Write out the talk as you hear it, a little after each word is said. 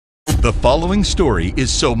The following story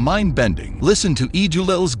is so mind-bending. Listen to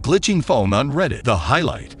Eedulele's glitching phone on Reddit. The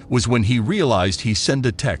highlight was when he realized he sent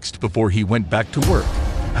a text before he went back to work.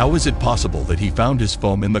 How is it possible that he found his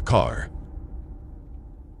phone in the car?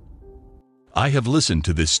 I have listened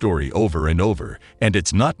to this story over and over, and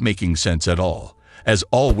it's not making sense at all. As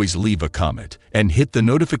always, leave a comment and hit the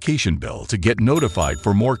notification bell to get notified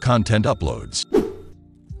for more content uploads.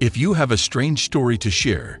 If you have a strange story to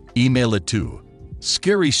share, email it to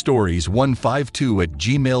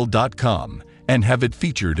scarystories152@gmail.com and have it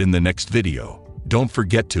featured in the next video. Don't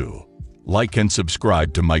forget to like and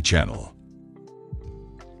subscribe to my channel.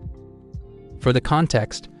 For the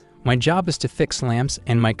context, my job is to fix lamps,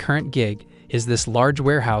 and my current gig is this large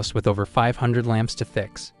warehouse with over 500 lamps to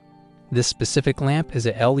fix. This specific lamp is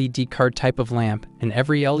a LED card type of lamp, and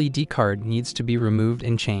every LED card needs to be removed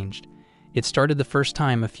and changed. It started the first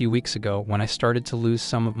time a few weeks ago when I started to lose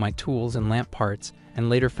some of my tools and lamp parts, and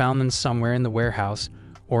later found them somewhere in the warehouse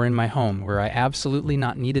or in my home where I absolutely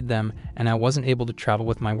not needed them, and I wasn't able to travel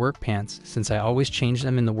with my work pants since I always change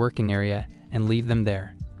them in the working area and leave them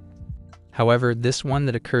there. However, this one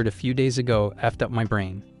that occurred a few days ago effed up my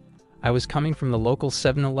brain. I was coming from the local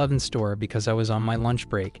 7-Eleven store because I was on my lunch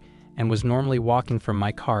break and was normally walking from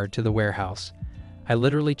my car to the warehouse. I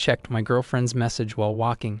literally checked my girlfriend's message while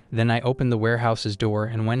walking, then I opened the warehouse's door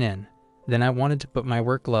and went in. Then I wanted to put my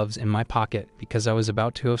work gloves in my pocket because I was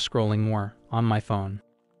about to go scrolling more on my phone.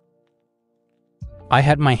 I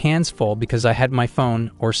had my hands full because I had my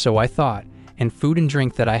phone, or so I thought, and food and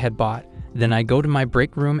drink that I had bought. Then I go to my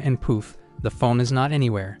break room and poof, the phone is not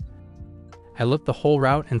anywhere. I looked the whole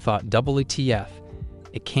route and thought WTF.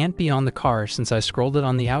 It can't be on the car since I scrolled it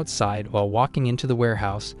on the outside while walking into the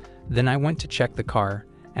warehouse. Then I went to check the car,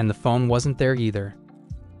 and the phone wasn't there either.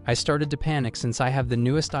 I started to panic since I have the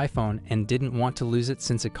newest iPhone and didn't want to lose it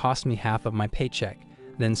since it cost me half of my paycheck.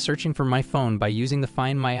 Then searching for my phone by using the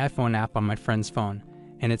Find My iPhone app on my friend's phone,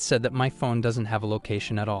 and it said that my phone doesn't have a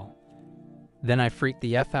location at all. Then I freaked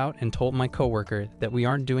the F out and told my coworker that we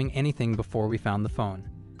aren't doing anything before we found the phone.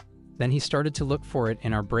 Then he started to look for it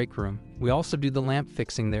in our break room. We also do the lamp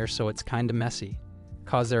fixing there, so it's kinda messy,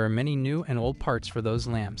 cause there are many new and old parts for those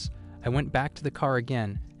lamps. I went back to the car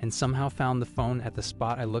again and somehow found the phone at the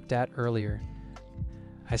spot I looked at earlier.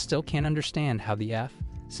 I still can't understand how the F,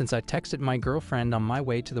 since I texted my girlfriend on my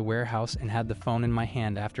way to the warehouse and had the phone in my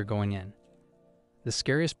hand after going in. The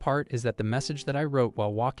scariest part is that the message that I wrote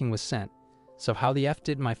while walking was sent, so how the F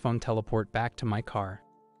did my phone teleport back to my car?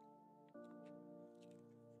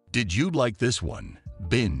 Did you like this one?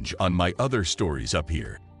 Binge on my other stories up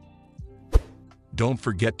here. Don't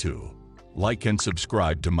forget to like and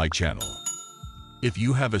subscribe to my channel. If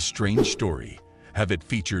you have a strange story, have it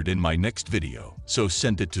featured in my next video, so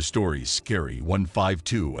send it to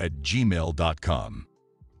storiesscary152@gmail.com.